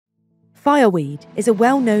Fireweed is a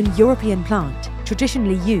well-known European plant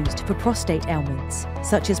traditionally used for prostate ailments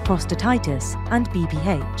such as prostatitis and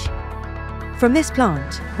BPH. From this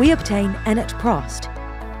plant, we obtain ENOTprost,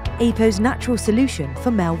 EPO's natural solution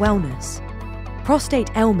for male wellness.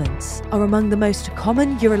 Prostate ailments are among the most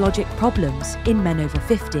common urologic problems in men over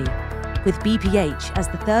 50, with BPH as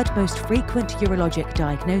the third most frequent urologic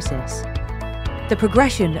diagnosis. The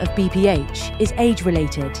progression of BPH is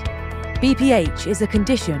age-related. BPH is a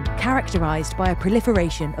condition characterized by a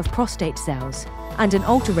proliferation of prostate cells and an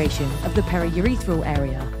alteration of the periurethral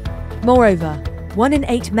area. Moreover, 1 in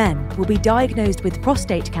 8 men will be diagnosed with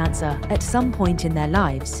prostate cancer at some point in their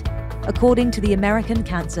lives, according to the American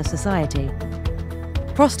Cancer Society.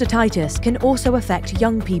 Prostatitis can also affect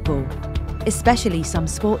young people, especially some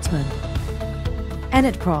sportsmen.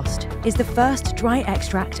 ENOTprost is the first dry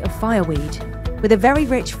extract of fireweed with a very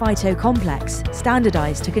rich phytocomplex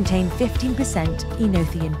standardized to contain 15%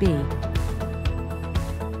 Oenothein B.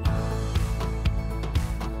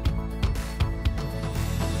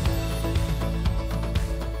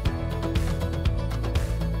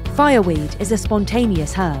 Fireweed is a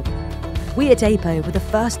spontaneous herb. We at EPO were the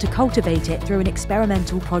first to cultivate it through an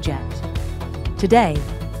experimental project. Today,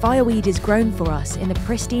 fireweed is grown for us in the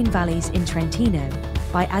pristine valleys in Trentino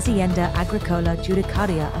by Azienda Agricola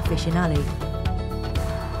Giudicaria Officinale.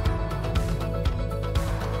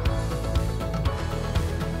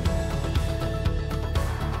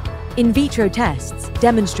 In vitro tests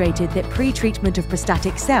demonstrated that pre-treatment of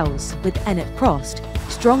prostatic cells with ENOTprost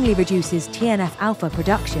strongly reduces TNF-alpha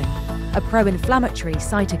production, a pro-inflammatory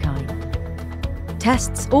cytokine.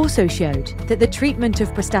 Tests also showed that the treatment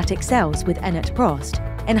of prostatic cells with ENOTprost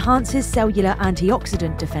enhances cellular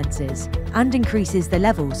antioxidant defenses and increases the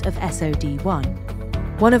levels of SOD1,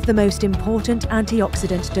 one of the most important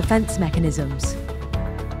antioxidant defense mechanisms.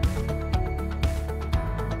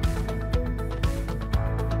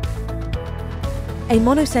 A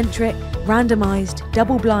monocentric, randomized,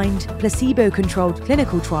 double-blind, placebo-controlled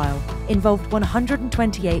clinical trial involved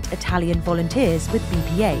 128 Italian volunteers with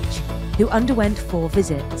BPH who underwent 4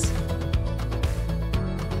 visits.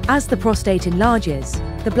 As the prostate enlarges,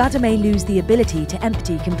 the bladder may lose the ability to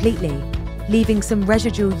empty completely, leaving some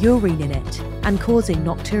residual urine in it and causing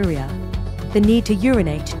nocturia, the need to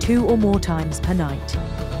urinate 2 or more times per night.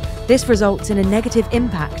 This results in a negative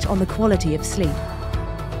impact on the quality of sleep.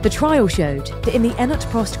 The trial showed that in the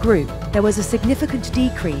ENOTprost group, there was a significant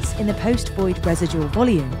decrease in the post-void residual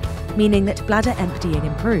volume, meaning that bladder emptying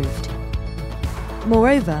improved.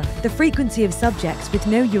 Moreover, the frequency of subjects with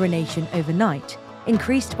no urination overnight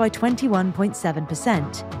increased by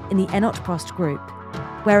 21.7% in the ENOTprost group,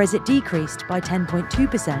 whereas it decreased by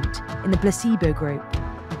 10.2% in the placebo group.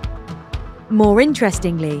 More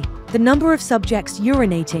interestingly, the number of subjects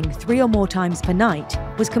urinating 3 or more times per night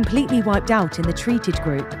was completely wiped out in the treated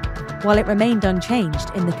group, while it remained unchanged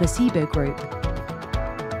in the placebo group.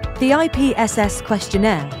 The IPSS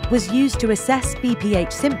questionnaire was used to assess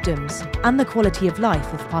BPH symptoms and the quality of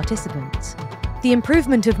life of participants. The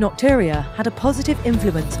improvement of nocturia had a positive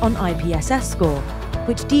influence on IPSS score,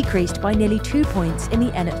 which decreased by nearly 2 points in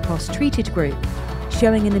the ENOTprost treated group,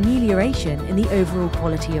 showing an amelioration in the overall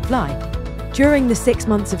quality of life. During the 6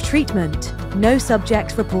 months of treatment, no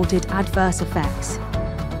subjects reported adverse effects.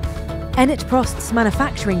 ENOTprost's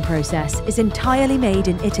manufacturing process is entirely made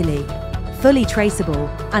in Italy, fully traceable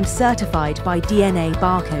and certified by DNA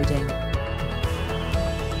barcoding.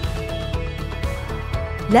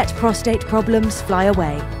 Let prostate problems fly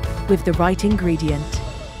away with the right ingredient.